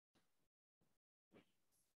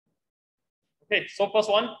Okay, so first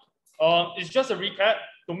one, it's just a recap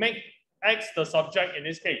to make X the subject in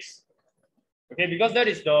this case. Okay, because that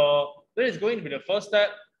is going to be the first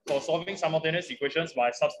step for solving simultaneous equations by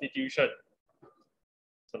substitution.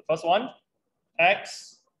 So the first one,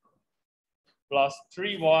 X plus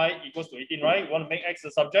 3y equals to 18, right? We want to make X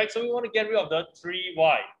the subject, so we want to get rid of the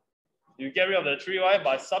 3y. You get rid of the 3y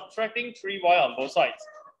by subtracting 3y on both sides.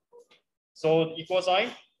 So equal sign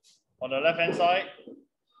on the left hand side,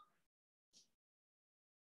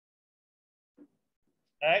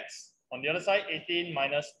 X, on the other side, 18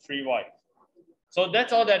 minus 3y. So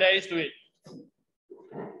that's all that there is to it.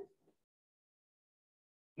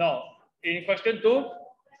 Now, in question 2, you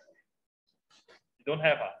don't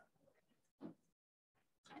have.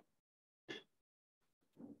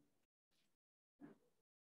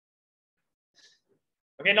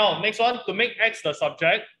 Okay, now next one, to make X the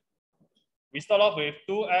subject, we start off with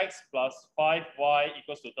 2x plus 5y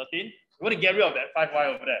equals to 13. We want to get rid of that 5y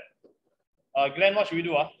over there. Glenn, what should we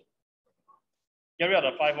do? Get rid of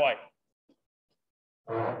the 5y.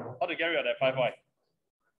 How to get rid of that 5y?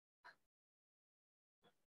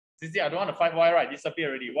 Since I don't want the 5y, right? Disappear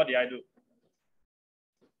already. What did I do?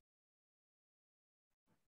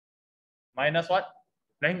 Minus what?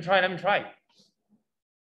 Let him try.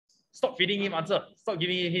 Stop feeding him answer. Stop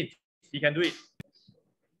giving him hints. He can do it.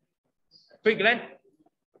 Quick, Glenn.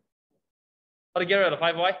 How to get rid of the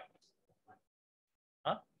 5y?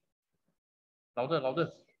 Huh?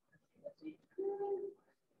 Louder.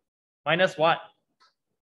 Minus what?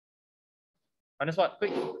 Minus what?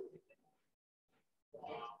 Quick.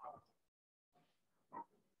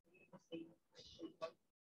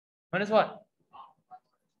 Minus what?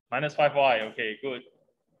 Minus 5y. Okay, good.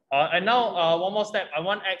 And now one more step. I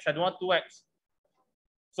want x. I don't want 2x.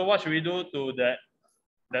 So what should we do to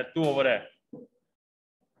that 2 over there?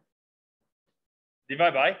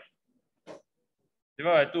 Divide by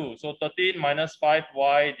 2. So 13 minus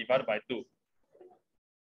 5y divided by 2.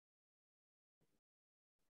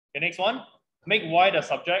 Okay, next one. Make y the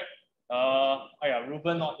subject.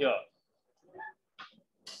 Ruben not here.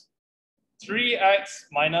 3x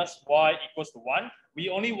minus y equals to 1. We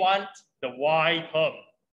only want the y term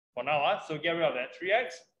for now. So get rid of that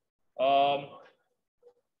 3x.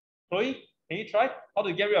 Chloe, can you try? How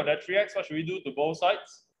to get rid of that 3x? What should we do to both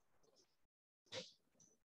sides?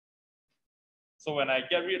 So when I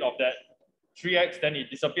get rid of that 3x, then it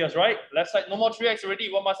disappears, right? Left side, no more 3x already.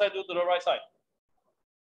 What must I do to the right side?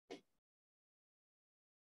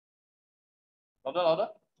 Louder.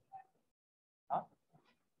 Huh?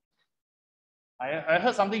 I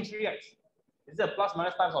heard something 3x. Is it a plus,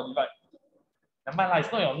 minus, times, or divide? Never mind,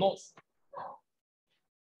 it's not your notes.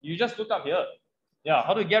 You just look up here. Yeah,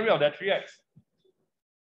 how to get rid of that 3x?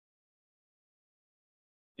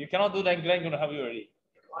 You cannot do that, Glenn going to help you already.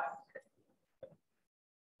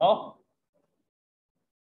 Oh?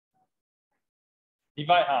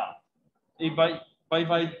 Divide. If I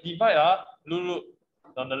divide, look,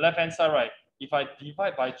 on the left hand side, right? If I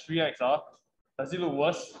divide by 3x, does it look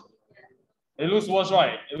worse? It looks worse,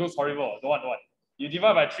 right? It looks horrible. Don't want. You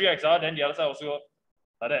divide by 3x, then the other side also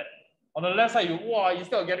like that. On the left side,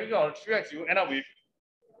 instead of getting rid of 3x, you end up with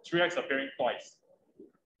 3x appearing twice.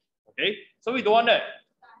 Okay, so we don't want that.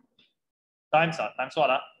 Times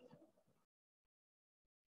what?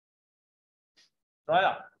 Try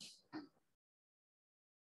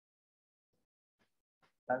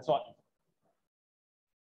times what?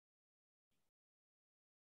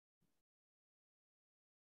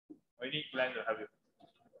 We need Glenn to help you.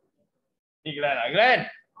 Need Glenn.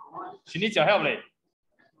 She needs your help, leh.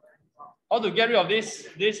 How to get rid of this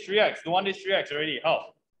 3x? Don't want this 3x already.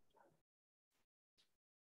 How?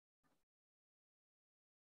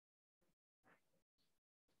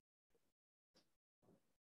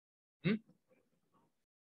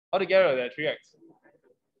 How to get rid of that 3x?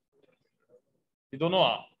 You don't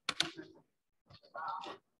know,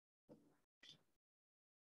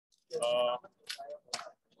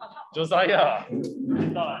 Josiah.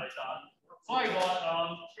 So I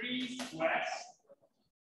got 3 squares.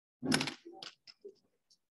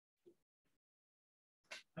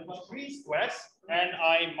 I got 3 squares, and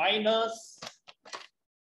I minus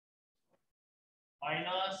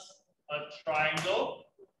a triangle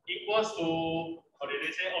equals to, what did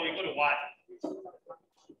they say? Oh, equal to 1.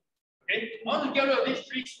 Okay, I want to get rid of these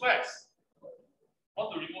 3 squares. I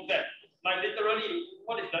want to remove that. Like literally,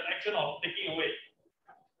 what is the action of taking away?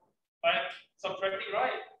 I'm subtracting,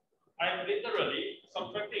 right? I'm literally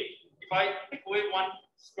subtracting. If I take away 1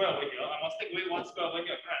 square over here, I must take away 1 square over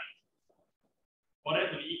here, correct? For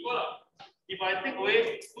that to be equal. If I take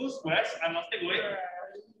away 2 squares, I must take away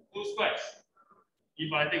 2 squares.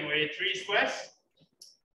 if I take away 3 squares,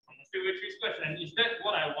 I'm going to take away 3 squares. And is that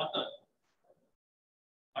what I wanted?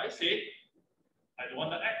 I say I don't want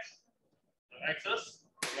the x. The x's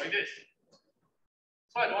like this.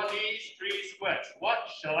 So I want these 3 squares. What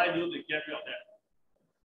shall I do to get rid of that?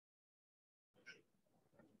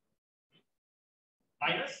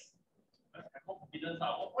 Minus. Let's have more confidence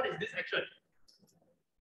now. What is this action?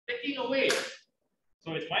 Taking away.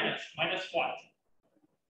 So it's minus. Minus what?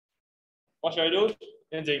 What shall I do?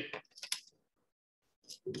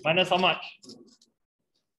 Minus how much?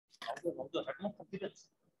 Have more confidence.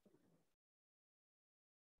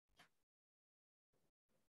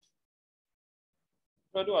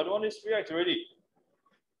 What do I do? I don't want this 3x already.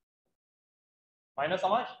 Minus how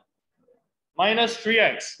much? Minus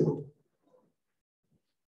 3x.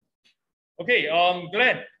 Okay,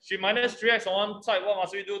 Glenn, she minus 3x on one side. What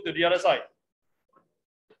must we do to the other side?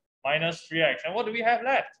 Minus 3x. And what do we have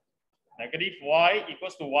left? Negative y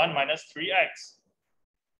equals to 1 minus 3x.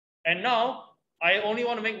 And now, I only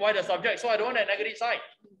want to make y the subject, so I don't want that negative side.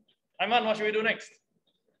 Aiman, what should we do next?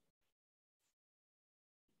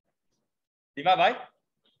 Divide by?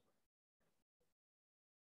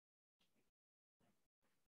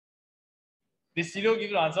 Did Silio give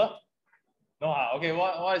you the answer? No, okay,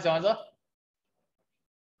 what is your answer?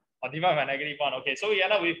 Oh, divide by negative 1. Okay, so we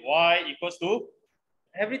end up with y equals to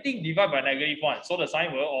everything divided by negative 1. So the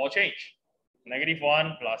sign will all change. Negative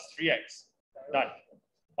 1 plus 3x. Done.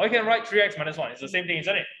 Or you can write 3x minus 1. It's the same thing,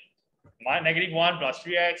 isn't it? Negative 1 plus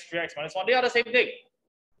 3x, 3x minus 1. They are the same thing.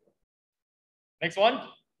 Next one.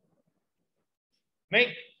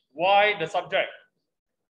 Make y the subject.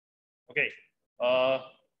 Okay.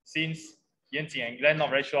 Since Yanjing and Glenn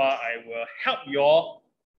not very sure, I will help you all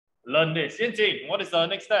learn this. Yanjing, what is the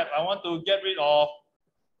next step? I want to get rid of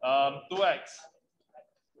 2x.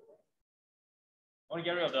 I want to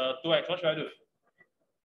get rid of the 2x. What should I do?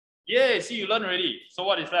 Yeah, see, you learn already. So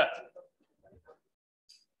what is that?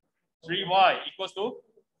 3y equals to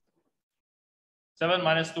 7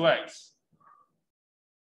 minus 2x.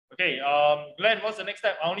 Okay, Glenn, what's the next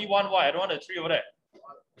step? I only want y. I don't want a 3 over there.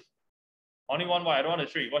 Only one y. I don't want a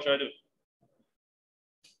 3. What should I do?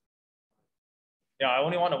 Yeah, I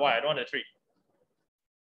only want a y. I don't want a 3.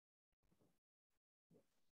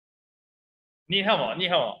 Need help or? Need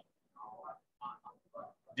help or?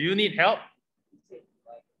 Do you need help?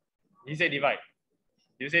 You say divide.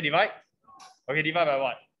 Do you say divide? Okay, divide by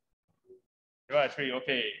what? Divide by 3.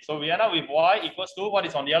 Okay, so we end up with y equals to what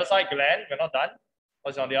is on the other side, Glenn? We're not done.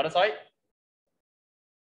 What's on the other side?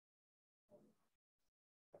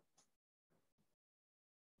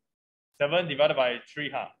 Seven divided by 3,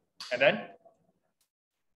 huh? And then?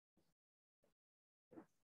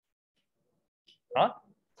 Huh?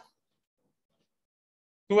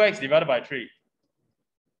 2x divided by 3.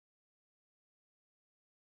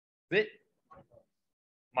 Is it?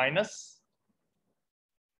 Minus?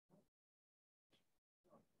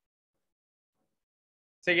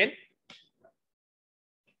 Say again?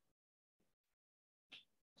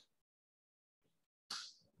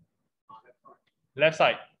 Left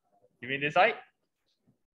side. You mean this side?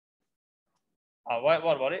 What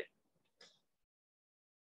about it?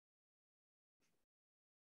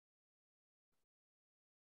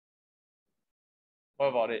 What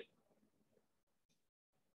about it?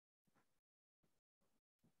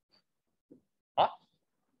 Huh?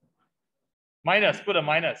 Minus, put a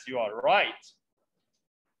minus. You are right.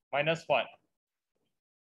 Minus what?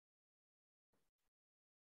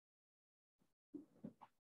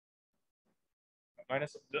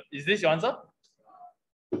 Minus, is this your answer?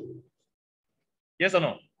 Yes or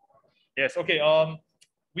no? Yes, okay.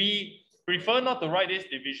 We prefer not to write this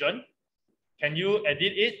division. Can you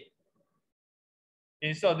edit it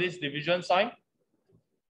instead of this division sign?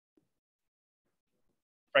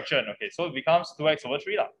 Fraction, okay. So it becomes 2x over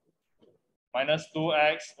 3 lah. Minus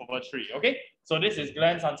 2x over 3, okay? So this is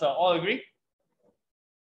Glenn's answer. All agree?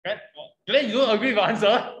 Glenn, you don't agree with the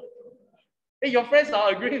answer? Hey, your friends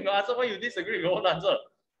are agreeing with the answer. Why you disagree with your own answer?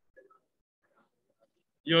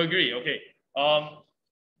 You agree, okay. I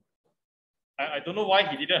don't know why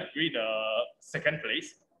he didn't agree the second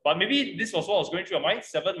place, but maybe this was what was going through your mind.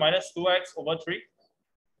 7 minus 2x over 3.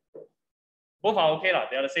 Both are okay lah.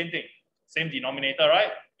 They are the same thing. Same denominator,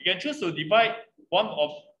 right? You can choose to divide one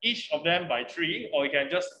of each of them by 3, or you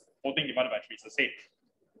can just whole thing divided by 3. It's the same.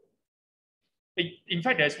 In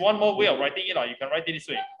fact, there's one more way of writing it. You can write it this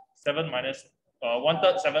way. 7 minus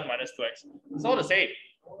 1/3 7 minus 2x. It's all the same.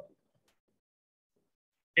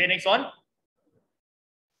 Okay, next one.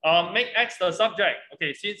 Make x the subject.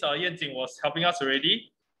 Okay, since Yanjing was helping us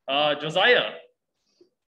already, Josiah,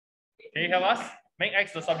 can you help us? Make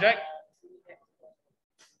x the subject.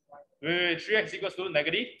 Wait, 3x equals to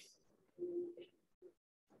negative?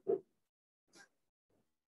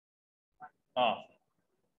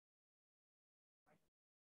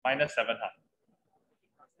 Minus 7.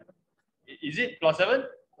 Is it plus 7? Do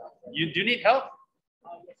you need help?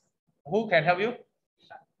 Who can help you?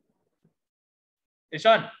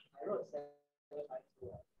 Ishan?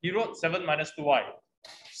 He wrote 7 minus 2y.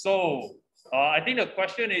 So I think the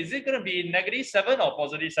question is it going to be negative 7 or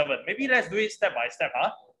positive 7? Maybe let's do it step by step.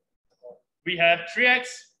 We have 3x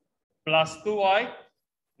plus 2y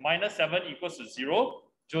minus 7 equals to 0.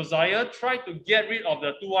 Josiah tried to get rid of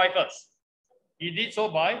the 2y first. He did so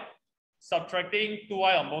by subtracting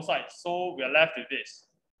 2y on both sides. So we are left with this.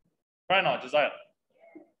 Right now, Josiah.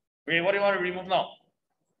 Okay, what do you want to remove now?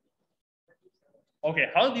 Okay,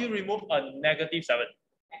 how do you remove a negative 7?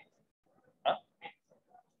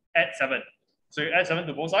 Add 7. So you add 7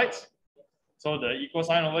 to both sides. So the equal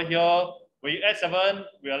sign over here, when you add 7,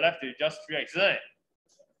 we are left with just 3x, isn't it?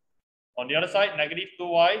 On the other side, negative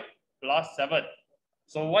 2y plus 7.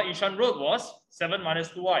 So what Ishan wrote was 7 minus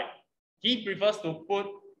 2y. He prefers to put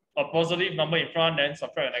a positive number in front and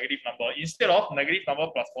subtract a negative number instead of negative number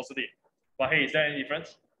plus positive. But hey, is there any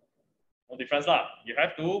difference? No difference lah. You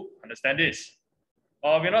have to understand this.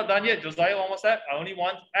 We're not done yet. Josiah, one more step. I only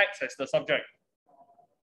want x as the subject.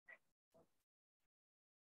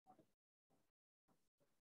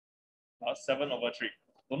 Seven over 3.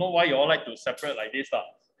 Don't know why you all like to separate like this.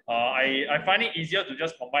 I find it easier to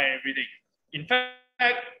just combine everything. In fact,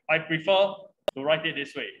 I prefer to write it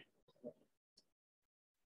this way.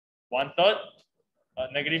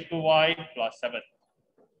 1/3 negative 2y plus 7.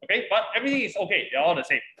 Okay, but everything is okay. They're all the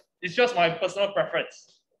same. It's just my personal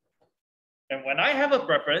preference. And when I have a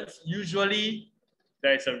preference, usually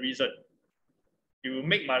there is a reason. It will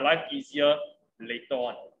make my life easier later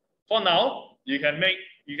on. For now, you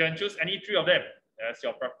can choose any 3 of them as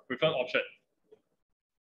your preferred option.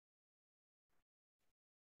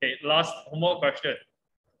 Okay, last homework question.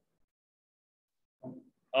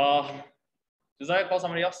 Does I call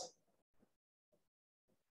somebody else?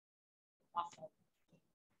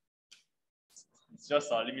 It's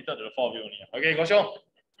just limited to the 4 of you only. Okay, Go Xiong.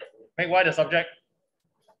 Make y the subject.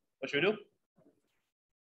 What should we do?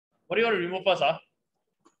 What do you want to remove first?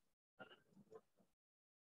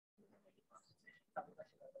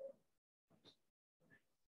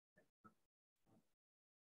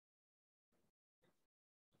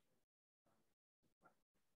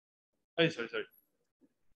 Hey, sorry.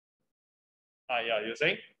 Yeah, you're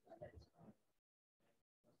saying?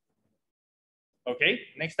 Okay,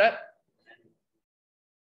 next step.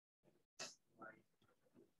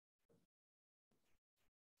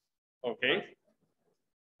 Okay.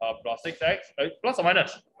 Plus 6x, plus or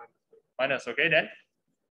minus? Minus, okay, then.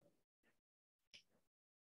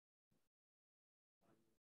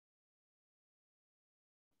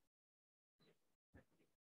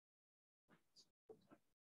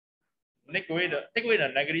 Take away the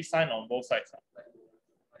negative sign on both sides.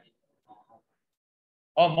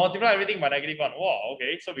 Oh, multiply everything by negative 1. Wow,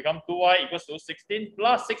 okay, so become 2y equals to 16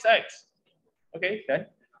 plus 6x. Okay, then.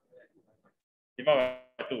 Divide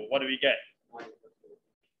by 2, what do we get?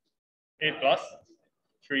 8 plus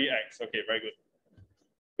 3x. Okay, very good.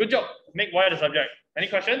 Good job. Make y the subject. Any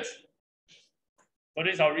questions? So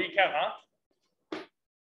this is our recap,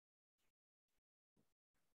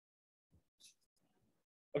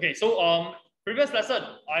 Okay, so previous lesson,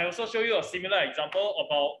 I also show you a similar example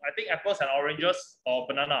about, I think, apples and oranges or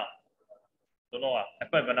banana. Don't know,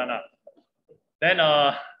 apple and banana. Then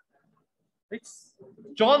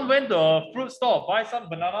John went to a fruit store, buy some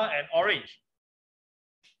banana and orange.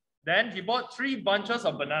 Then he bought 3 bunches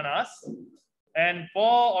of bananas and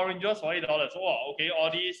 4 oranges for $8. Oh, okay, all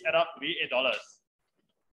these add up to be $8.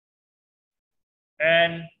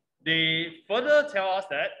 And they further tell us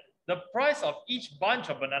that the price of each bunch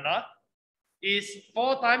of banana is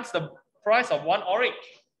 4 times the price of 1 orange.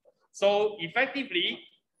 So effectively,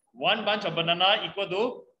 1 bunch of banana equal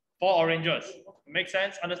to 4 oranges. Make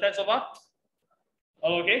sense? Understand so far?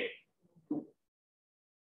 All okay?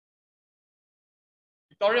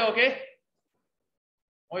 Victoria, okay?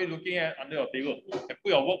 What are you looking at under your table? Put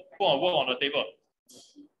your work on the table.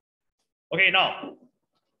 Okay, now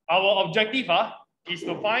our objective is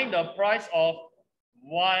to find the price of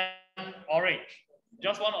 1 orange.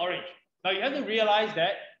 Just 1 orange. Now you have to realize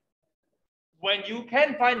that when you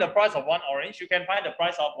can find the price of 1 orange, you can find the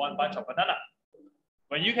price of 1 bunch of banana.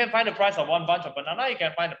 When you can find the price of 1 bunch of banana, you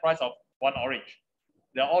can find the price of 1 orange.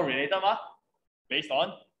 They're all related, based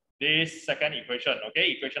on this second equation,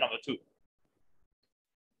 okay? Equation number 2.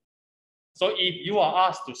 So if you are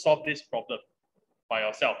asked to solve this problem by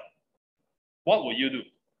yourself, what will you do?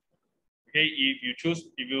 Okay, if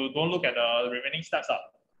you don't look at the remaining steps,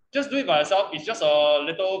 just do it by yourself. It's just a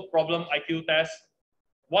little problem IQ test.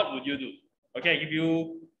 What would you do? Okay, I give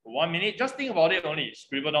you 1 minute. Just think about it only.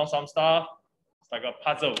 Scribble down some stuff. It's like a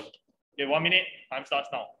puzzle. Okay, 1 minute. Time starts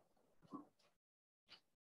now.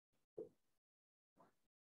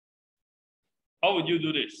 How would you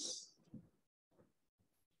do this?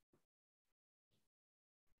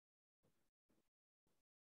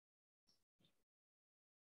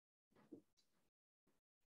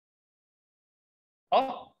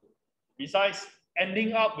 Besides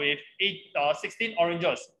ending up with 16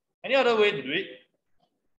 oranges, any other way to do it?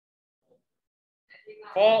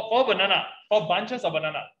 For banana, for bunches of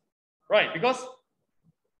banana, right? Because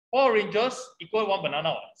 4 oranges equal 1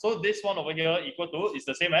 banana. So this one over here equal to is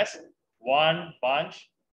the same as 1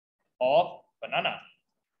 bunch of banana,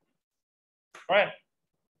 right?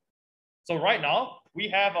 So right now we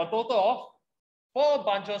have a total of 4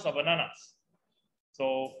 bunches of bananas.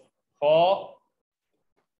 So 4.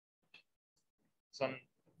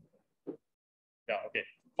 Yeah, okay.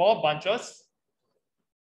 4 bunches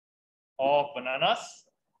of bananas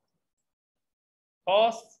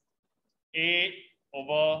cost $8.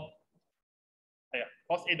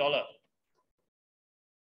 Cost $8.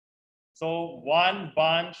 So 1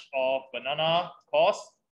 bunch of banana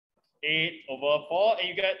costs 8/4, and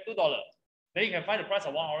you get $2. Then you can find the price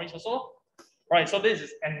of 1 orange also. Right, so this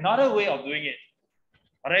is another way of doing it.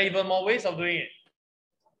 Are there even more ways of doing it?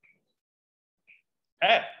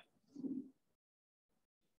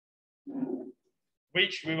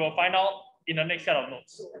 Which we will find out in the next set of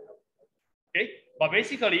notes. Okay, but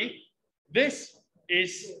basically, this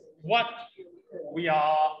is what we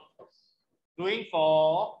are doing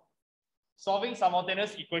for solving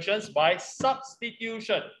simultaneous equations by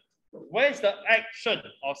substitution. Where is the action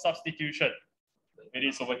of substitution? It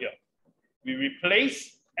is over here. We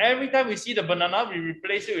replace, every time we see the banana, we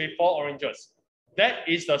replace it with 4 oranges. That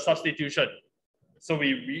is the substitution. So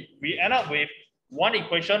we end up with one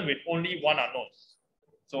equation with only one unknown.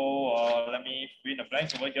 So let me fill in the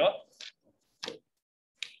blanks over here.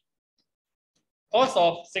 Cost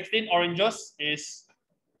of 16 oranges is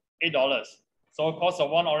 $8. So cost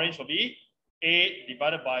of 1 orange will be 8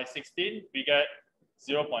 divided by 16, we get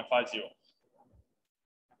 0.50.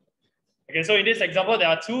 Okay, so in this example, there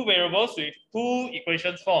are 2 variables with 2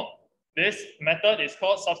 equations formed. This method is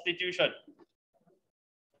called substitution.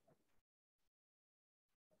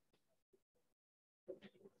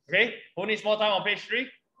 Okay, who needs more time on page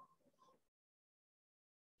 3?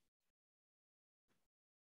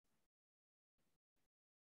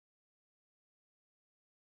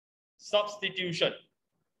 Substitution.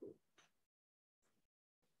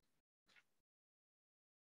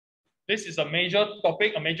 This is a major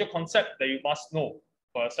topic, a major concept that you must know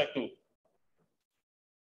for Sec 2.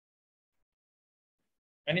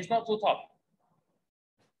 And it's not too tough.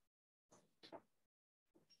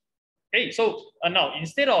 Okay, so now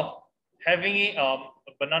instead of having a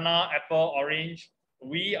banana, apple, orange,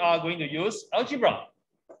 we are going to use algebra.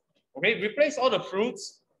 Okay, replace all the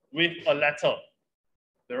fruits with a letter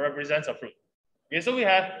that represents a fruit. Okay, so we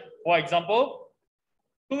have, for example,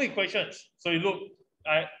 2 equations. So you look,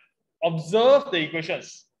 observe the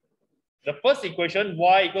equations. The first equation,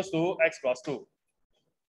 y equals to x plus 2.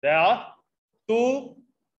 There are 2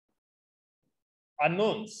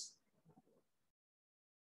 unknowns.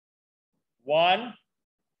 1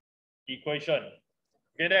 equation.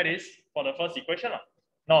 Okay, that is for the first equation.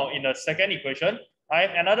 Now, in the second equation, I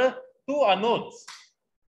have another 2 unknowns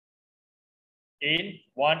in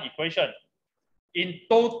 1 equation. In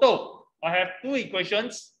total, I have 2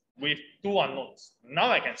 equations with 2 unknowns. Now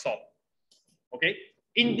I can solve. Okay,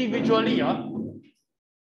 individually,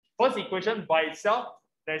 first equation by itself,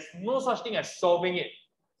 there's no such thing as solving it.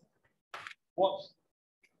 What?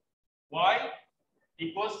 Y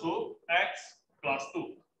equals to x plus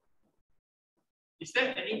 2. Is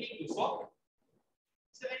there anything to solve?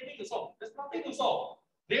 Is there anything to solve? There's nothing to solve.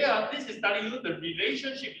 This is telling you the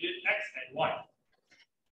relationship between x and y.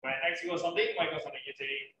 When x equals something, y equals something. You're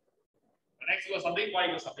saying when x equals something, y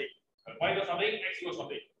equals something. When y equals something, x equals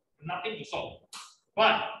something. Nothing to solve.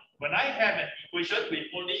 But when I have an equation with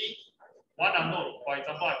only one unknown, for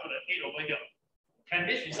example, I put an 8 over here. Can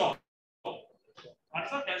this be solved?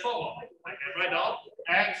 Answer can solve. I can write down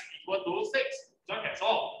x equal to 6. So I can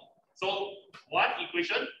solve. So 1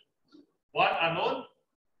 equation, 1 unknown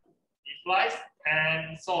implies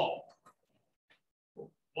can solve.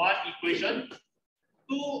 1 equation,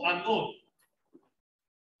 2 unknown,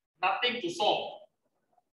 nothing to solve.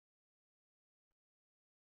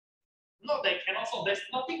 Not that it cannot solve, there's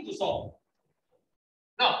nothing to solve.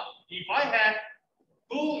 Now, if I have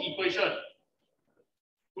 2 equations, equation,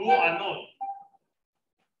 two unknown,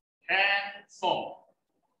 can solve.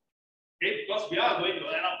 Okay, because we are going to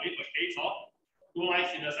end up with a case of two lines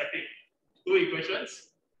intersecting, two equations,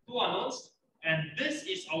 two unknowns, and this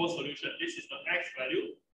is our solution. This is the x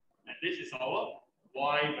value, and this is our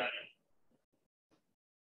y value.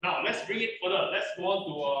 Now let's bring it further. Let's go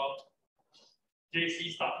on to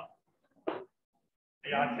JC stuff.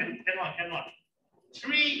 Yeah, can.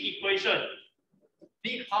 Three equations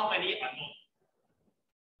need how many unknown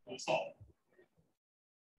to solve?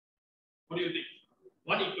 What do you think?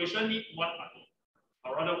 One equation need one unknown,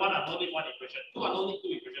 or rather one unknown need one equation. Two unknown need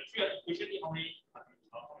two equations. Three equations need how many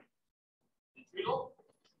unknown? Three, no?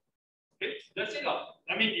 Okay, that's it.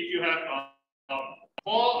 I mean, if you have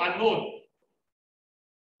four unknown,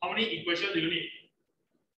 how many equations do you need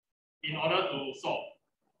in order to solve?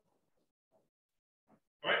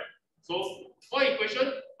 Right? So four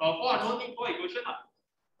equations, four unknown need four equations.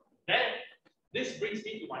 Then this brings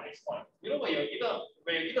me to my next point. You know, when you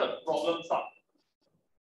get a problem sum,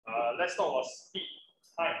 let's talk about speed,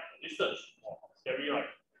 time, distance. Oh, scary, right?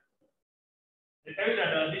 They tell you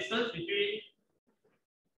that the distance between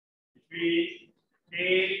A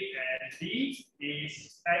and B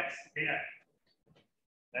is x km.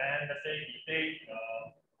 Then let's say we take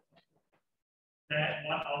that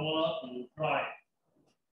 1 hour to drive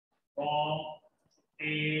from A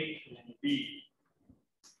to B.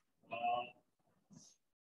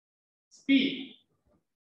 Speed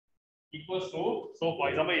equals to, so for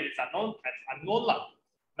example, it is unknown, that's unknown lah.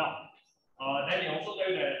 Now, then it also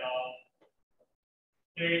tell you that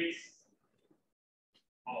takes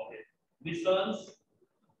distance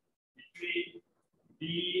between B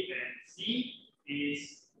and C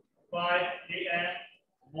is 5 km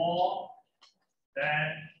more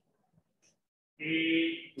than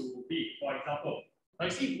A to B, for example. Now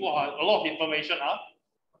you see, wow, a lot of information.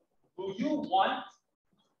 Do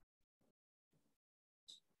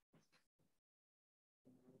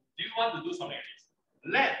you want to do something like this?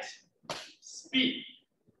 Let speed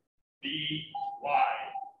be y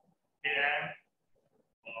km.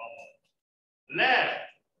 Let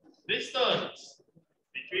distance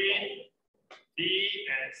between B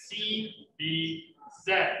and C be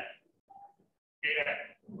z km.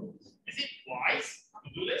 Is it wise to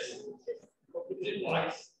do this? Is it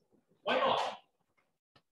wise? Why not?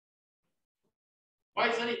 Why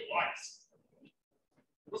isn't it wise?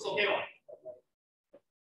 Looks okay, right?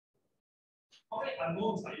 How many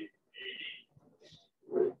unknowns are you creating?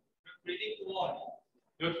 You're creating two y.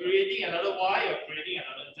 You're creating another y, you're creating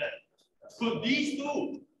another z. So these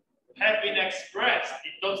two have been expressed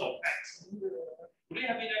in terms of x. Would they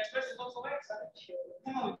have been expressed in terms of x?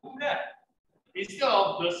 Yeah, we do that. Instead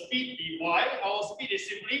of the speed be y, our speed is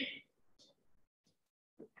simply,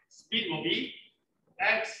 speed will be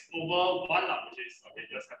x over 1, which is, okay,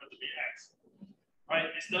 just happen to be x. Right,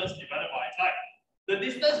 distance divided by time. The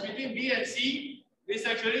distance between B and C is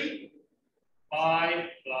actually 5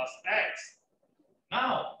 plus x.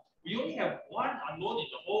 Now, we only have one unknown in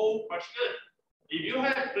the whole question. If you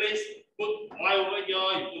had put y over here,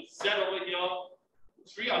 you put z over here,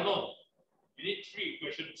 three unknown. You need three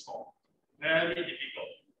equations to solve. Very difficult.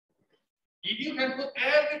 If you can put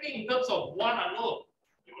everything in terms of one unknown,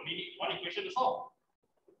 you only need one equation to solve.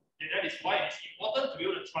 And that is why it's important to be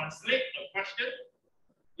able to translate the question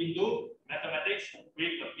into mathematics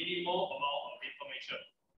with the minimal amount of information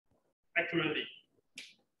accurately.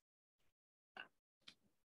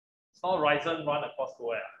 So Ryzen run across to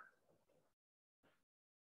where?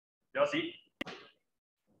 You see?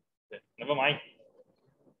 Okay, never mind.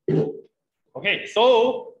 Okay,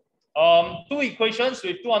 so two equations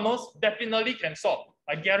with two unknowns definitely can solve.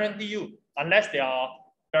 I guarantee you, unless they are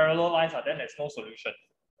parallel lines, then there's no solution.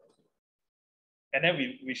 And then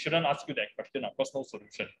we shouldn't ask you that question, of course, no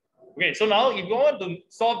solution. Okay, so now if you want to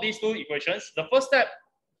solve these two equations, the first step,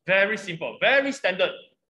 very simple, very standard.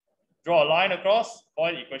 Draw a line across, call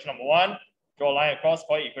it equation number 1. Draw a line across,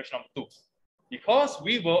 call it equation number 2. Because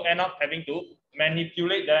we will end up having to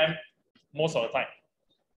manipulate them most of the time.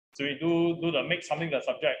 So we do the make something the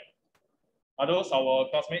subject. Are those our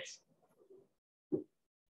classmates?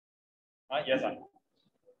 Yes, okay,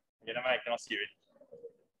 never mind, I cannot see it.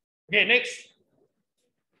 Okay, next.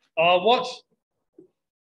 Watch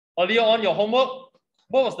earlier on your homework.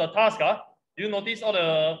 What was the task? Do you notice all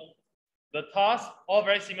the tasks all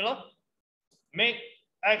very similar? Make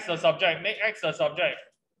x the subject, make x the subject,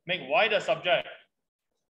 make y the subject,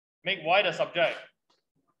 make y the subject,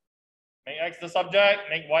 make x the subject,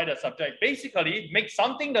 make y the subject. Basically, make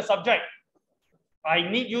something the subject. I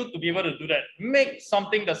need you to be able to do that. Make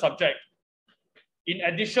something the subject. In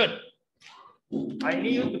addition, I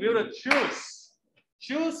need you to be able to choose.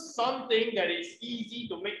 Choose something that is easy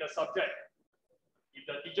to make the subject. If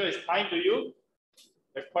the teacher is kind to you,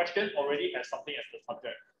 the question already has something as the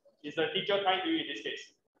subject. Is the teacher kind to you in this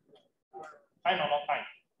case? Kind or not kind?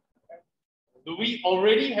 Do we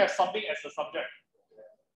already have something as the subject?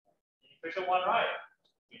 In equation 1, right?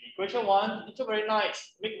 In equation 1, teacher very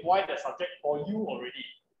nice. Make y the subject for you already.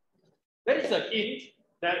 That is a hint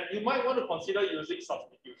that you might want to consider using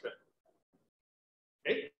substitution.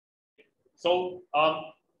 Okay? So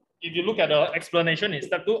if you look at the explanation in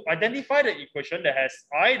step 2, identify the equation that has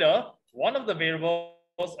either one of the variables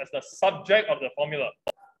as the subject of the formula.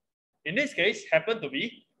 In this case, happen to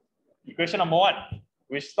be equation number 1,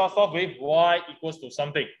 which starts off with y equals to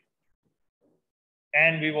something.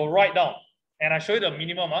 And we will write down. And I show you the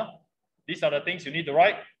minimum. These are the things you need to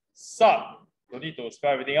write. Sub. You need to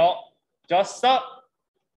spell everything out. Just sub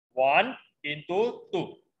 1 into 2.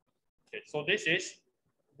 Okay, so this is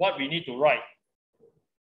what we need to write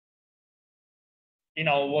in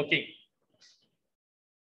our working.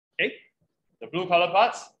 Okay, the blue color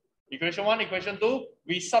parts, equation 1, equation 2,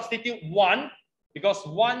 we substitute 1 because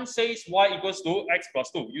 1 says y equals to x plus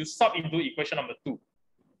 2. You sub into equation number 2.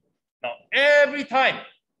 Now, every time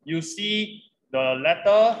you see the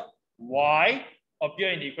letter y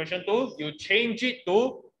appear in the equation 2, you change it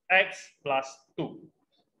to x plus 2.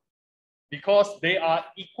 Because they are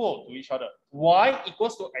equal to each other. Y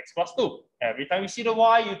equals to x plus 2. Every time you see the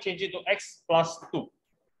y, you change it to x plus 2.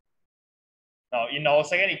 Now, in our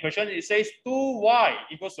second equation, it says 2y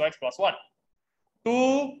equals to x plus 1.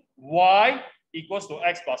 2y equals to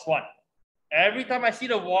x plus 1. Every time I see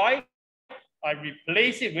the y, I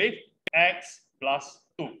replace it with x plus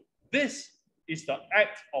 2. This is the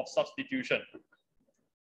act of substitution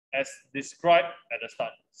as described at the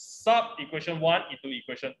start. Sub equation 1 into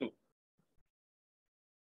equation 2.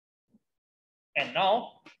 And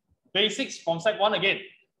now, basics from sec 1 again.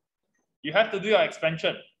 You have to do your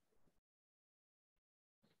expansion.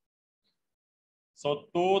 So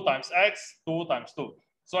 2 times x, 2 times 2.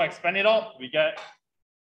 So expand it out, we get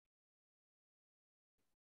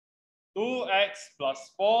 2x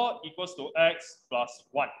plus 4 equals to x plus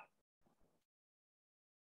 1.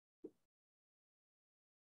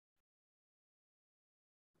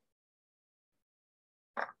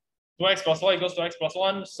 Two x plus 4 equals to x plus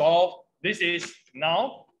 1. Solve. This is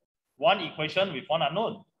now one equation with one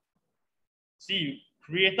unknown. See, you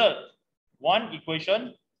created one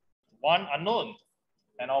equation, one unknown.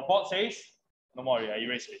 And our board says, no more, I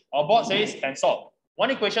erase it. Our board says can solve.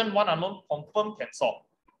 One equation, one unknown, confirm can solve.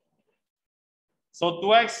 So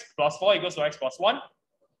 2x plus 4 equals to x plus 1.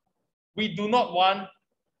 We do not want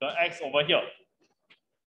the x over here.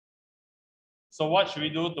 So what should we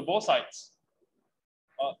do to both sides?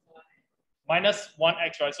 Minus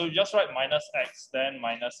 1x, right? So you just write minus x, then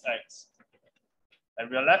minus x. And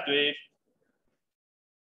we are left with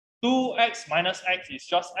 2x minus x is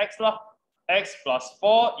just x lah. X plus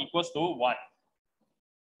 4 equals to 1.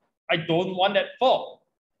 I don't want that 4.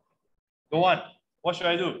 Don't want. What should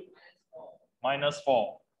I do? Minus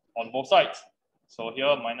 4 on both sides. So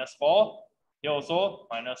here minus 4, here also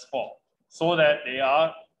minus 4. So that they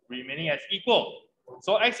are remaining as equal.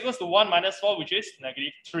 So x equals to 1 minus 4, which is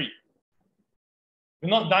negative 3. We're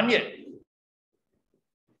not done yet.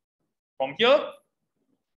 From here,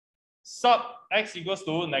 sub x equals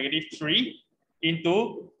to negative 3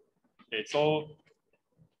 into, okay, so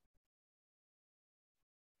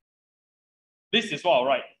this is what I'll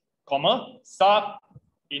write, comma, sub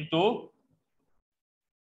into,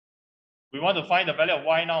 we want to find the value of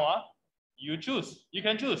y now. You choose, you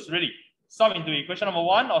can choose, really. Sub into equation number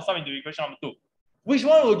 1 or sub into equation number 2. Which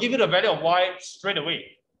one will give you the value of y straight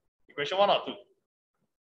away? Equation 1 or 2?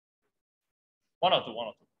 1 or 2? 1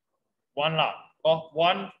 or 2? 1 lah. Or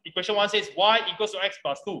 1, equation 1 says y equals to x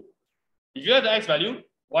plus 2. If you have the x value,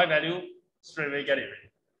 y value, straight away get it ready.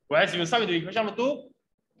 Whereas you sub into equation number 2,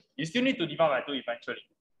 you still need to divide by 2 eventually.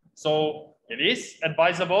 So it is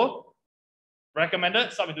advisable,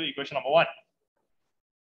 recommended, sub into equation number 1.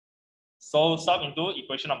 So sub into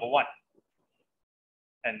equation number 1.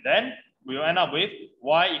 And then we will end up with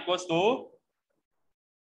y equals to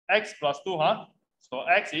x plus 2, So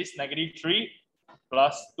x is negative 3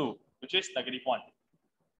 plus 2, which is negative 1.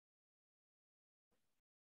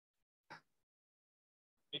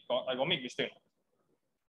 I got make mistake.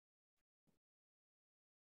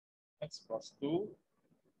 X plus 2,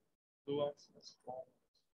 2x plus 4.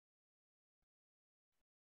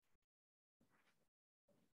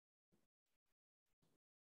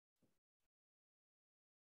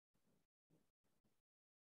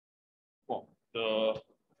 Well, the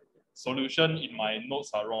solution in my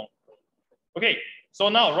notes are wrong. Okay, so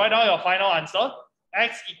now write down your final answer.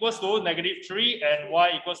 X equals to -3 and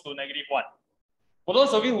Y equals to -1. For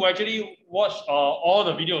those of you who actually watched all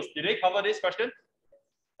the videos, did they cover this question?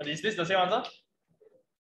 Is this the same answer?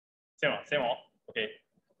 Same. Okay.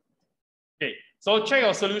 Okay, so check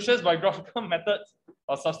your solutions by graphical methods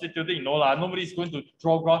or substituting. No lah, nobody's going to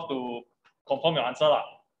draw graph to confirm your answer lah.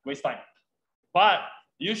 Waste time. But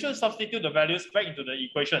you should substitute the values back into the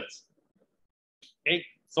equations. Okay,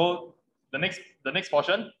 so the next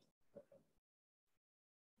portion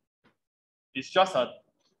is just a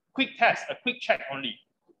quick test, a quick check only.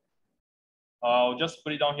 I'll just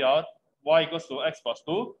put it down here. Y equals to x plus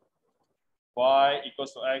 2. Y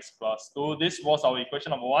equals to x plus 2. This was our equation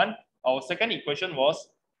number 1. Our second equation was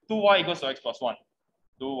 2y equals to x plus 1.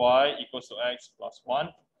 2y equals to x plus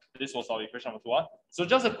 1. This was our equation number 2. So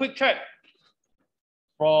just a quick check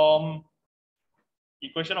from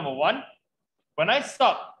equation number 1. When I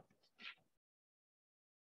start,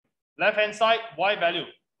 left-hand side, y value,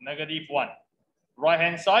 -1.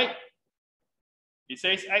 Right-hand side, it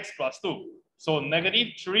says x plus 2. So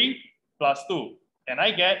 -3 plus 2. And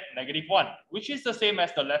I get -1, which is the same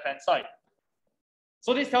as the left-hand side.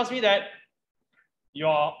 So this tells me that you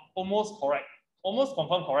are almost correct, almost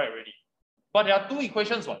confirmed correct already. But there are two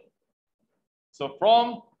equations. So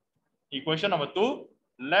from equation number 2,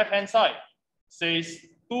 left-hand side says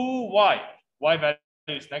 2y, y value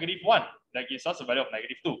is -1. That gives us a value of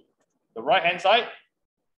 -2. The right-hand side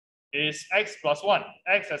is x plus 1.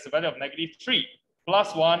 X has a value of -3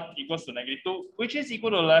 plus 1 equals to -2, which is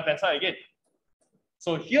equal to the left-hand side again.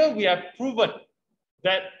 So here we have proven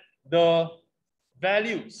that the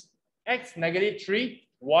values x -3,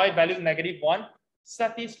 y value -1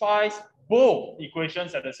 satisfies both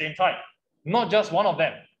equations at the same time, not just one of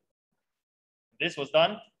them. This was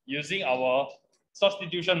done using our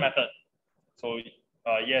substitution method. So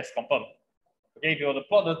yes, confirm. Okay, if you were to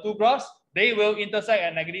plot the two graphs, they will intersect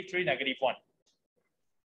at -3, -1.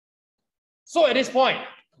 So at this point,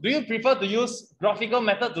 do you prefer to use graphical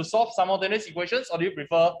method to solve simultaneous equations, or do you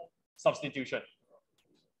prefer substitution?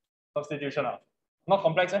 Substitution, not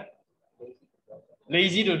complex, eh?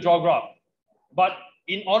 Lazy to draw graph. But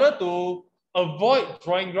in order to avoid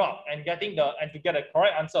drawing graph and to get a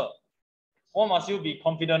correct answer, what must you be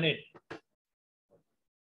confident in?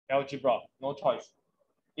 Algebra, no choice.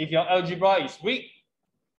 If your algebra is weak,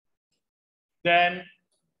 then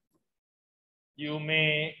you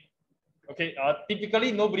may, okay,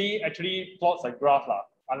 typically nobody actually plots a graph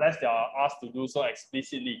unless they are asked to do so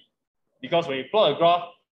explicitly. Because when you plot a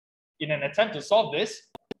graph in an attempt to solve this,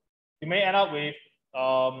 you may end up with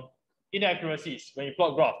inaccuracies when you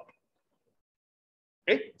plot graph.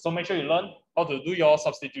 Okay, so make sure you learn how to do your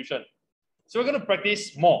substitution. So we're going to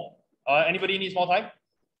practice more. Anybody needs more time?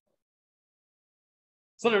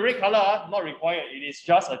 So the red color, not required. It is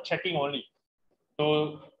just a checking only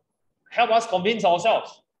to help us convince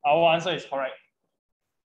ourselves our answer is correct.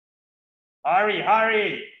 Hurry,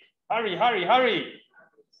 hurry, hurry, hurry, hurry.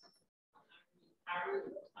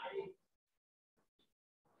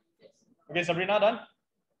 Okay, Sabrina, done?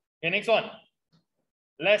 Okay, next one.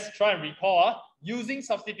 Let's try and recall. Using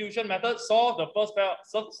substitution method, solve the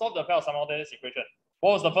pair of simultaneous equation.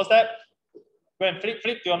 What was the first step? Go and flip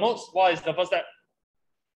to your notes. What is the first step?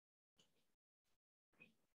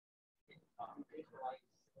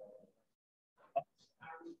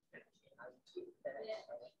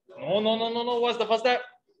 No. What's the first step?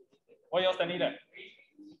 Why are you standing there?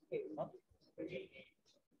 Huh?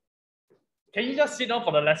 Can you just sit down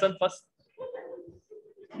for the lesson first?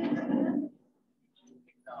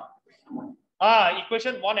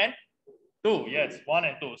 Equation 1 and 2. Yes, 1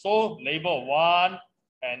 and 2. So label 1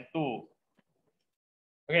 and 2.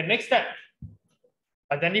 Okay, next step.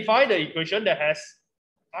 Identify the equation that has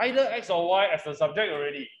either x or y as the subject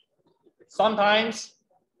already. Sometimes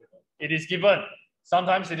it is given,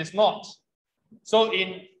 sometimes it is not. So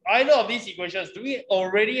in either of these equations, do we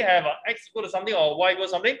already have a x equal to something or y equal to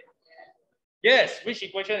something? Yes. Which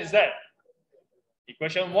equation is that?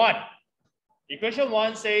 Equation 1. Equation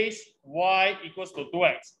 1 says y equals to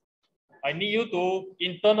 2x. I need you to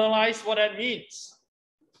internalize what that means.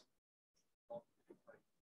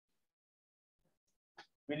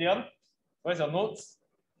 William, where's your notes?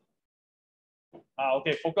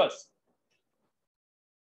 Okay, focus.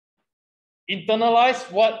 Internalize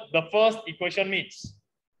what the first equation means.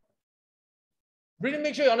 Really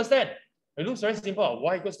make sure you understand. It looks very simple.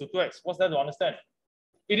 Y equals to 2x. What's there to understand?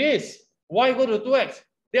 It is. Y equal to 2x.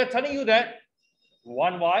 They are telling you that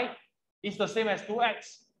 1y is the same as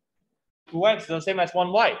 2x. 2x is the same as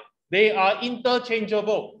 1y. They are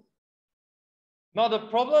interchangeable. Now the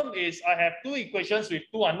problem is I have two equations with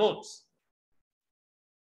two unknowns.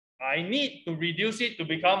 I need to reduce it to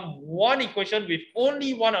become one equation with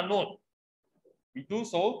only one unknown. We do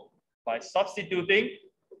so by substituting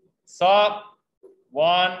sub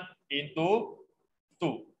 1 into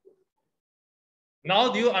 2.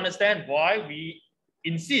 Now do you understand why we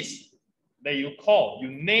insist that you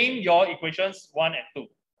name your equations 1 and 2?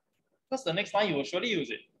 Because the next time you will surely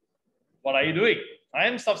use it. What are you doing? I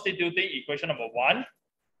am substituting equation number 1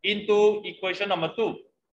 into equation number 2.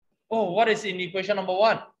 Oh, what is in equation number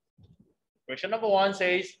 1? Equation number 1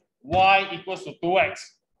 says y equals to 2x.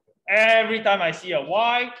 Every time I see a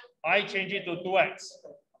y, I change it to 2x.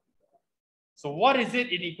 So what is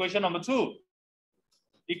it in equation number 2?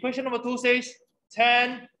 Equation number 2 says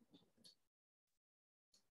 10x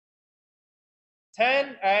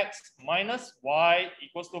minus y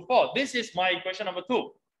equals to 4. This is my equation number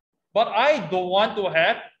 2. But I don't want to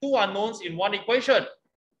have two unknowns in one equation.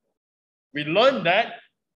 We learned that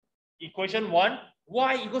equation 1,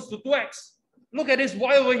 y equals to 2x. Look at this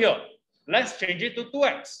y over here. Let's change it to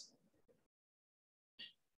 2x.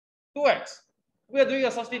 2x. We are doing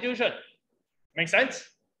a substitution. Make sense?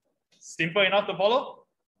 Simple enough to follow?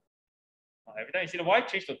 Every time you see the y,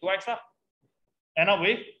 change to 2x. End up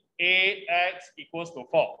with 8x equals to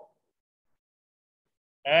 4.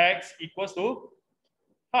 X equals to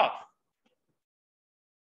half.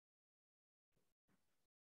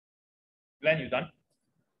 Glenn, you done?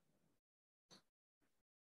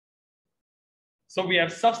 So we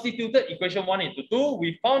have substituted equation 1 into 2.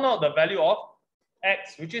 We found out the value of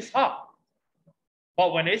x, which is half.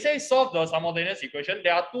 But when they say solve the simultaneous equation,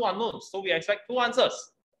 there are two unknowns. So we expect two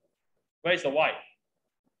answers. Where is the y?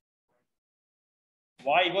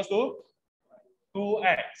 Y equals to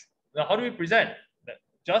 2x. Now, how do we present?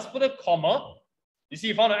 Just put a comma. You see,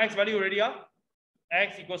 you found the x value already,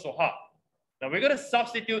 x equals to half. Now, we're going to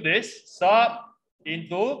substitute this sub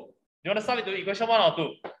into, you want to sub into equation 1 or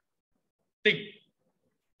 2?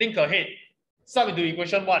 Think ahead. Sub into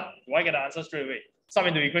equation 1. Do I get the answer straight away? Sub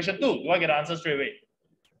into equation 2. Do I get the answer straight away?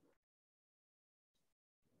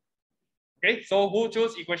 Okay, so who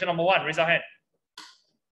chose equation number 1? Raise your hand.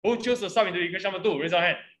 Who chose to sub into equation number 2? Raise your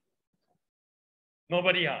hand.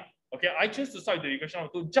 Nobody, huh? Okay, I choose to sub into equation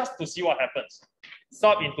number 2 just to see what happens.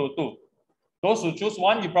 Sub into 2. Those who choose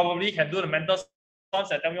 1, you probably can do the mental sums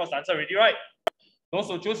and tell me what's the answer already, right? Those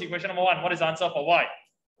who choose equation number 1, what is the answer for y?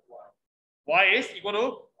 Y is equal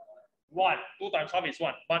to 1. 2 times half is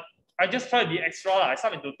 1. But I just try to be extra. I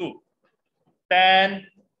sub into 2. 10x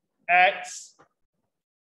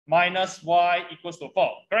minus y equals to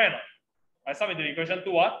 4. Correct or not? I sub into equation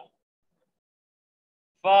 2.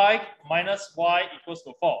 5 minus y equals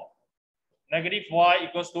to 4. Negative y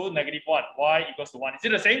equals to negative 1. Y equals to 1. Is it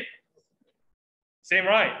the same? Same,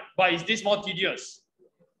 right? But is this more tedious?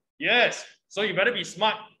 Yes. So you better be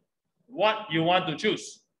smart what you want to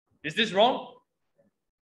choose. Is this wrong?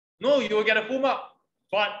 No, you will get a full mark.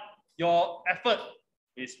 But your effort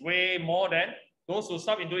is way more than those who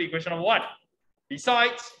sub into equation number 1.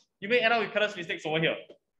 Besides, you may end up with careless mistakes over here.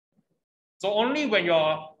 So only when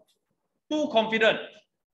you're too confident,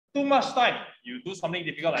 too much time, you do something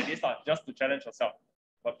difficult like this just to challenge yourself.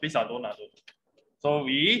 But please don't. So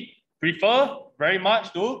we prefer very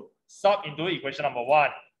much to sub into equation number 1.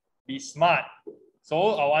 Be smart.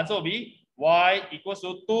 So our answer will be y equals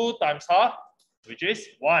to 2 times half, which is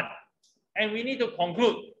 1. And we need to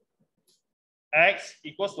conclude x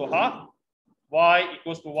equals to half, y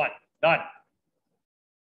equals to 1. Done.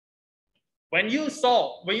 When you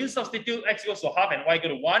substitute x equals to half and y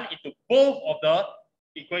equals to 1 into both of the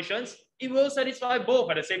equations, it will satisfy both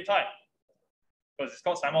at the same time. Because it's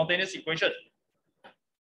called simultaneous equation.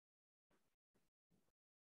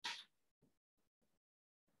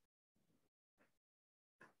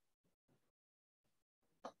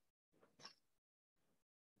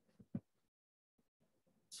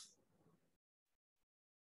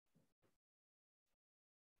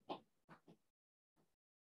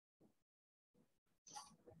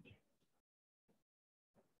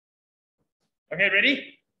 Okay,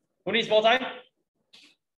 ready? Who needs more time?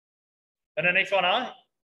 And the next one,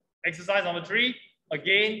 exercise number 3,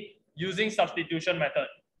 again, using substitution method.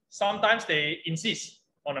 Sometimes they insist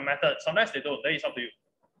on a method, sometimes they don't. That is up to you.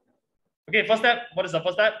 Okay, first step. What is the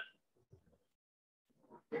first step?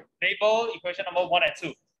 Label equation number 1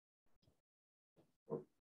 and 2.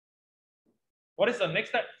 What is the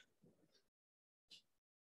next step?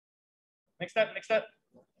 Next step.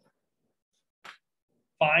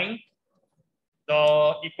 Find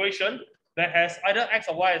the equation that has either x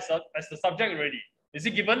or y as the subject already. Is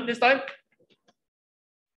it given this time?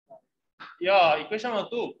 Yeah, equation number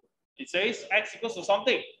 2. It says x equals to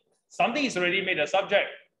something. Something is already made a subject.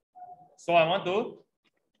 So I want to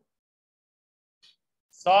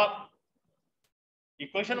sub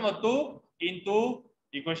equation number 2 into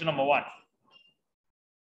equation number 1.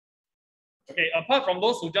 Okay, apart from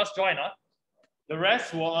those who just joined, the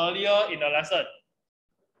rest were earlier in the lesson.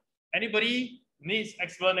 Anybody needs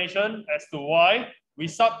explanation as to why we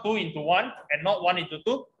sub 2 into 1 and not 1 into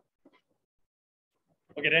 2?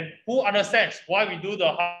 Okay, then who understands why we do the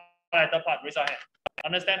highlighted part? Raise our hand.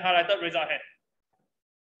 Understand highlighted? Raise our hand.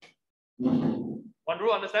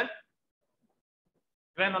 Wanru, understand?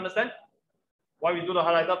 Glenn, understand why we do the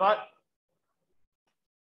highlighted part?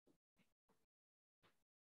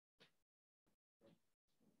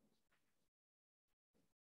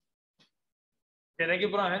 Okay, thank you.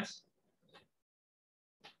 Put on hands.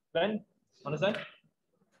 Glenn, understand?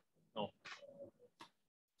 No.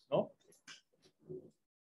 No?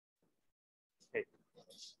 Okay.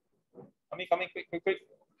 Coming, quick.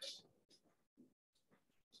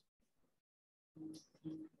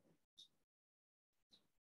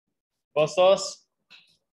 Versus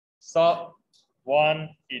sub 1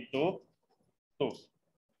 into 2.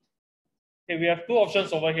 Okay, we have two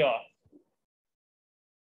options over here.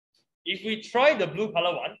 If we try the blue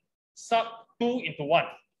color one, sub 2 into 1.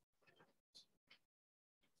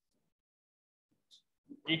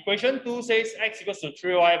 Equation 2 says x equals to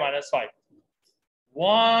 3y minus 5.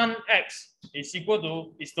 1x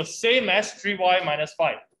is the same as 3y minus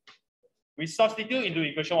 5. We substitute into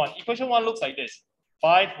equation 1. Equation 1 looks like this.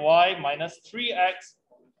 5y minus 3x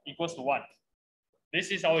equals to 1. This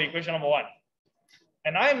is our equation number 1.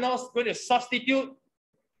 And I am now going to substitute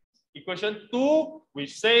equation 2,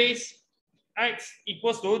 which says x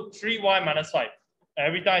equals to 3y minus 5.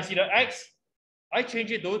 Every time I see the x, I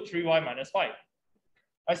change it to 3y minus 5.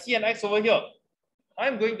 I see an x over here.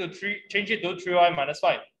 I'm going to change it to 3y minus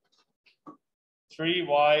 5.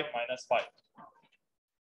 3y minus 5.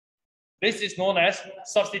 This is known as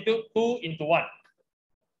substitute 2 into 1.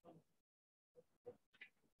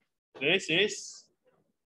 This is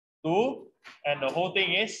 2, and the whole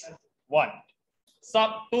thing is 1.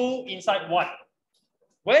 Sub 2 inside 1.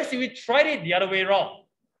 Whereas if we tried it the other way around,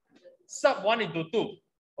 sub 1 into 2.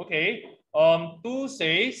 Okay, 2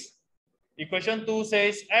 says, equation 2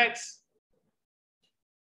 says x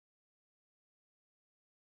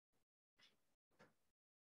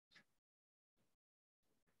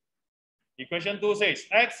equation 2 says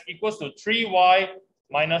x equals to 3y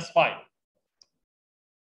minus 5.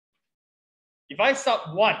 If I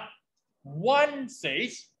sub 1, 1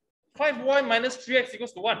 says 5y minus 3x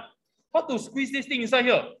equals to 1. How to squeeze this thing inside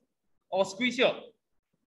here? Or squeeze here?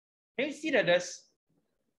 Can you see that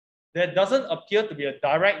there doesn't appear to be a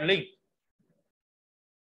direct link?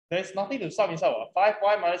 There's nothing to sub inside.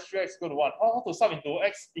 5y minus 3x equal to 1. How to sub into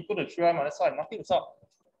x equal to 3y minus 5? Nothing to sub.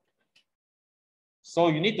 So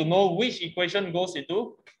you need to know which equation goes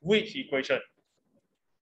into which equation.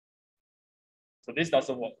 So this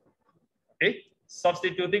doesn't work. Okay,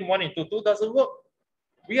 substituting 1 into 2 doesn't work.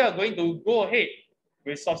 We are going to go ahead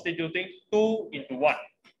with substituting 2 into 1.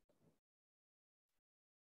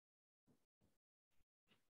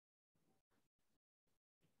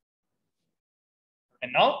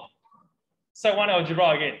 And now, set 1 algebra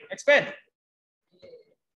again. Expand.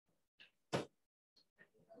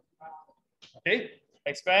 Okay,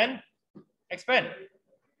 expand.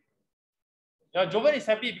 Yeah, Joven is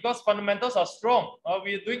happy because fundamentals are strong.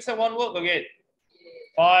 We're doing set 1 work again.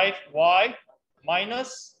 5y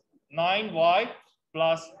minus 9y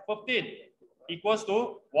plus 15 equals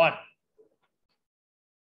to 1.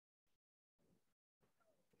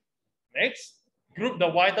 Next, group the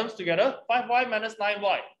y terms together. 5y minus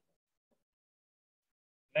 9y.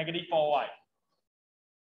 Negative 4y.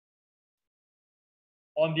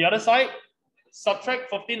 On the other side, subtract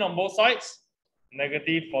 15 on both sides.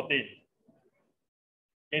 Negative 14.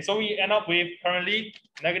 Okay, so we end up with currently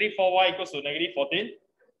negative 4y equals to negative 14.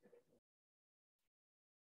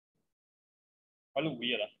 I look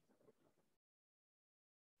weird.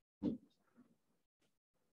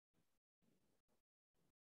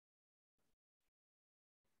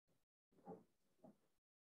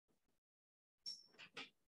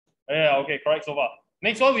 Yeah, okay, correct so far.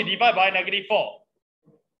 Next one, we divide by negative 4.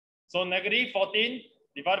 So negative 14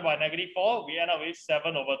 divided by negative 4, we end up with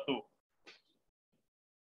 7 over 2.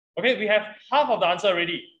 Okay, we have half of the answer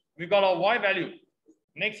already. We got our y value.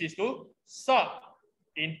 Next is to sub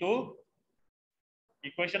into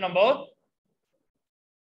equation number.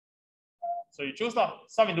 So you choose now,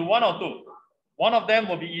 sub into 1 or 2. One of them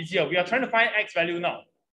will be easier. We are trying to find x value now.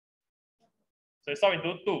 So sub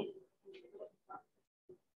into 2.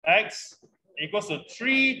 X equals to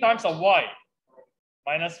 3 times of y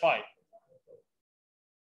minus 5.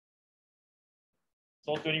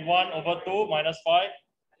 So 21 over 2 minus 5.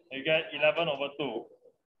 You get 11 over 2.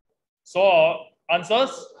 So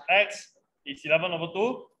answers, x is 11 over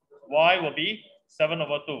 2, y will be 7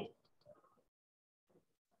 over 2.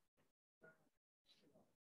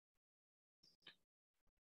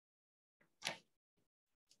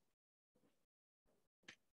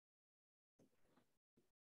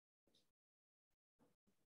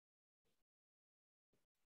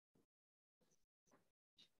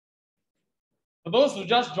 For those who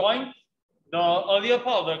just joined, the earlier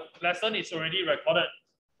part of the lesson is already recorded.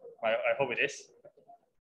 I hope it is.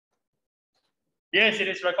 Yes, it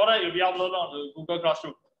is recorded. It will be uploaded on the Google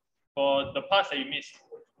Classroom for the parts that you missed.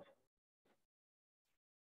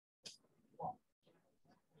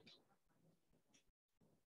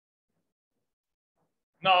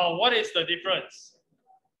 Now, what is the difference?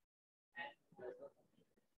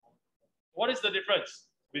 What is the difference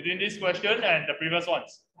between this question and the previous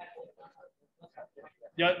ones?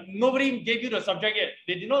 Yeah, nobody gave you the subject yet.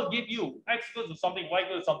 They did not give you x equals to something, y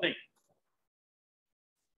equals to something.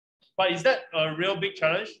 But is that a real big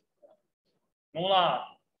challenge? No lah.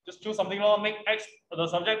 Just choose something long, make x the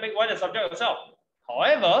subject, make y the subject yourself.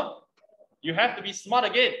 However, you have to be smart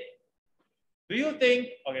again. Do you think,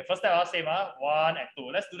 okay, first step, same, 1 and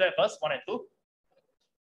 2. Let's do that first, 1 and 2.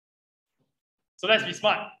 So let's be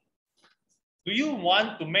smart. Do you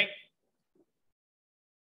want to make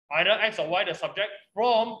either x or y the subject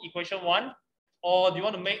from equation 1, or do you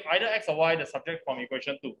want to make either x or y the subject from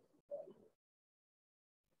equation 2?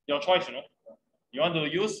 Your choice, you know. You want to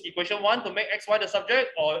use equation 1 to make x, y the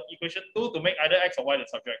subject, or equation 2 to make either x or y the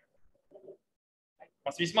subject?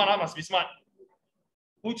 Must be smart, must be smart.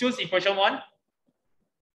 Who choose equation 1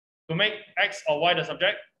 to make x or y the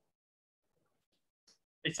subject?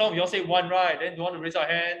 If some of you all say 1, right? Then you want to raise your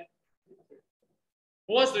hand.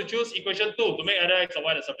 Who wants to choose equation 2 to make either x or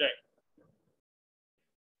y the subject?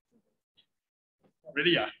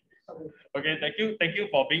 Really, yeah? Okay, thank you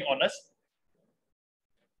for being honest.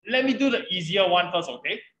 Let me do the easier one first,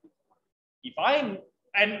 okay?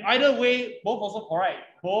 And either way, both also correct.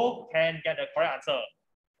 Both can get the correct answer.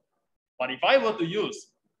 But if I were to use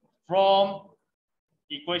from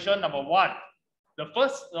equation number 1, the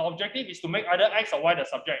objective is to make either x or y the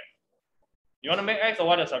subject. You want to make x or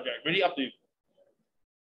y the subject? Really up to you.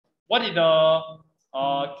 What did the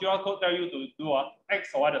QR code tell you to do?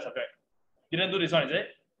 X or y the subject? Didn't do this one, is it?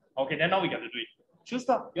 Okay, then now we get to do it. Choose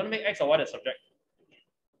stuff. You want to make x or y the subject?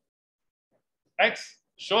 X,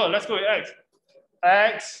 sure, let's go with x.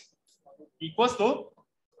 X equals to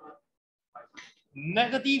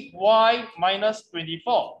negative y minus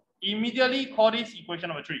 24. Immediately call this equation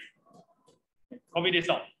number 3. Copy this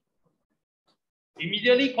down.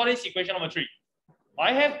 Immediately call this equation number 3.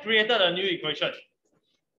 I have created a new equation.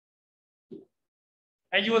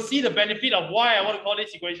 And you will see the benefit of why I want to call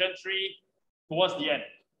this equation 3 towards the end.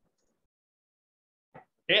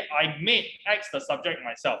 Okay, I made x the subject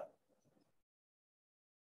myself.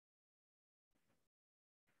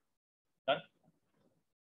 Done?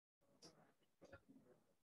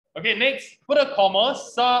 Okay, next, put a comma,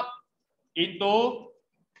 sub into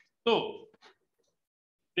 2.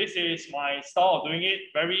 This is my style of doing it.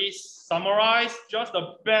 Very summarized, just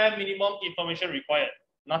the bare minimum information required,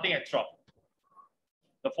 nothing extra.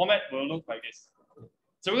 The format will look like this.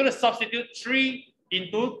 So we're going to substitute 3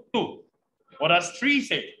 into 2. What does 3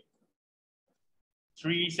 say?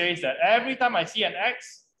 3 says that every time I see an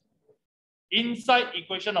x inside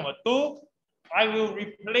equation number 2, I will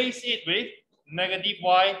replace it with negative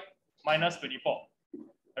y minus 24.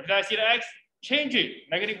 Every time I see the x, change it,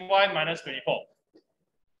 negative y minus 24.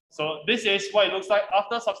 So this is what it looks like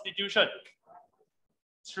after substitution.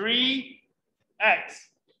 3x.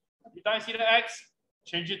 Every time I see the x,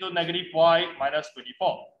 change it to negative y minus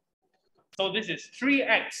 24. So this is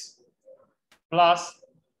 3x plus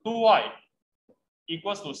 2y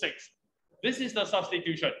equals to 6. This is the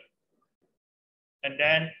substitution. And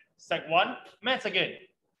then sec 1, maths again.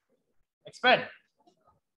 Expand.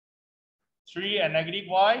 3 and negative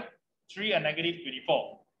y, 3 and negative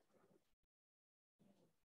 24.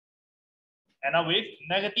 And now with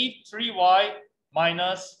negative 3y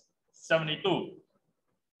minus 72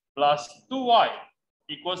 plus 2y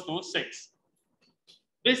equals to 6.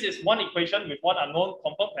 This is one equation with one unknown,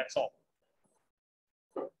 confirm and solve.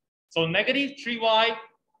 So negative 3y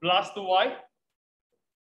plus 2y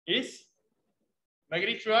is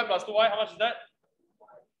negative 3y plus 2y. How much is that?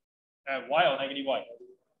 Y or negative y?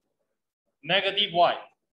 Negative y.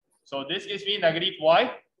 So this gives me negative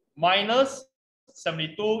y minus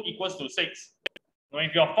 72 equals to 6. Now,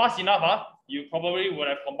 if you're fast enough, you probably would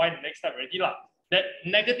have combined the next step already. That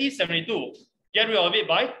negative 72, get rid of it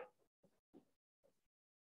by?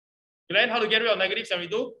 Glenn, how to get rid of negative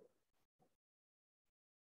 72?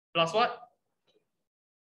 plus what?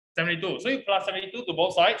 72. So you plus 72 to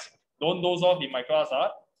both sides. Don't doze off in my class.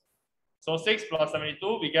 So 6 plus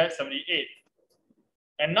 72, we get 78.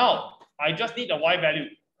 And now I just need the y value.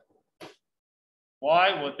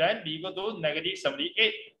 Y would then be equal to negative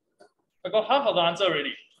 78. I got half of the answer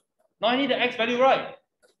already. Now I need the x value, right?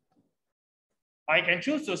 I can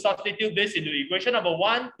choose to substitute this into equation number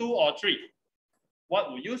 1, 2, or 3.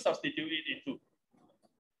 What will you substitute it into?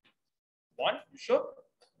 1, you sure?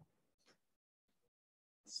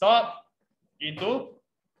 Sub into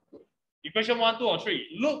equation 1, 2, or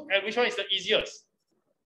 3. Look at which one is the easiest.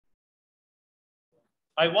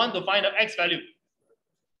 I want to find the x value.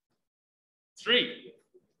 3.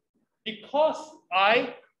 Because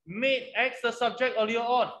I made x the subject earlier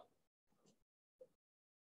on.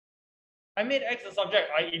 I made x the subject.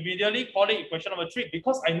 I immediately call it equation number 3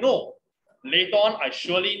 because I know later on I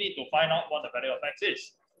surely need to find out what the value of x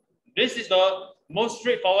is. This is the most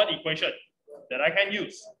straightforward equation that I can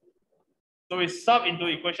use. So we sub into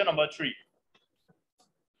equation number 3.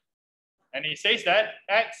 And it says that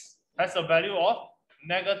x has a value of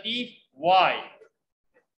negative y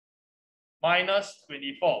minus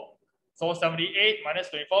 24. So 78 minus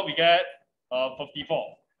 24, we get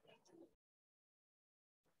 54.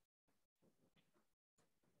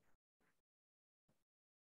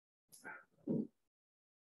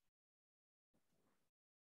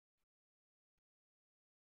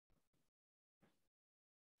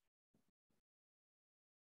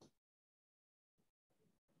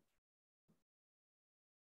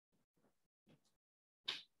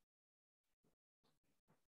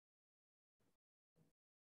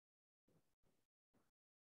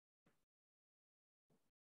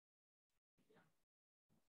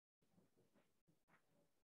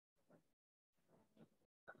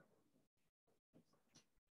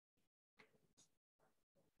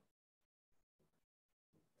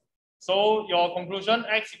 So your conclusion,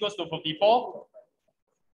 x equals to 54,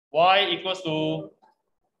 y equals to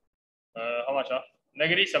how much?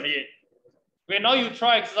 Negative 78. Okay, now you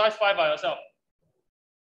try exercise 5 by yourself.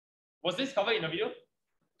 Was this covered in the video?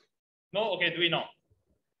 No? Okay, do it now.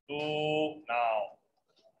 Do now.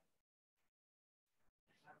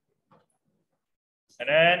 And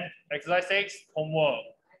then exercise 6, homework.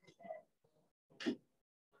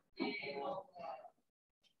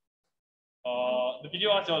 The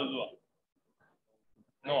video asked you all to do.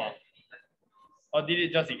 No. Or did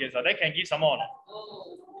it just in case? Then can give some more.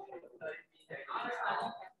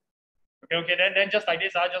 Okay, then just like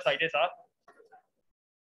this, just like this.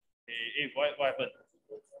 Hey, what happened?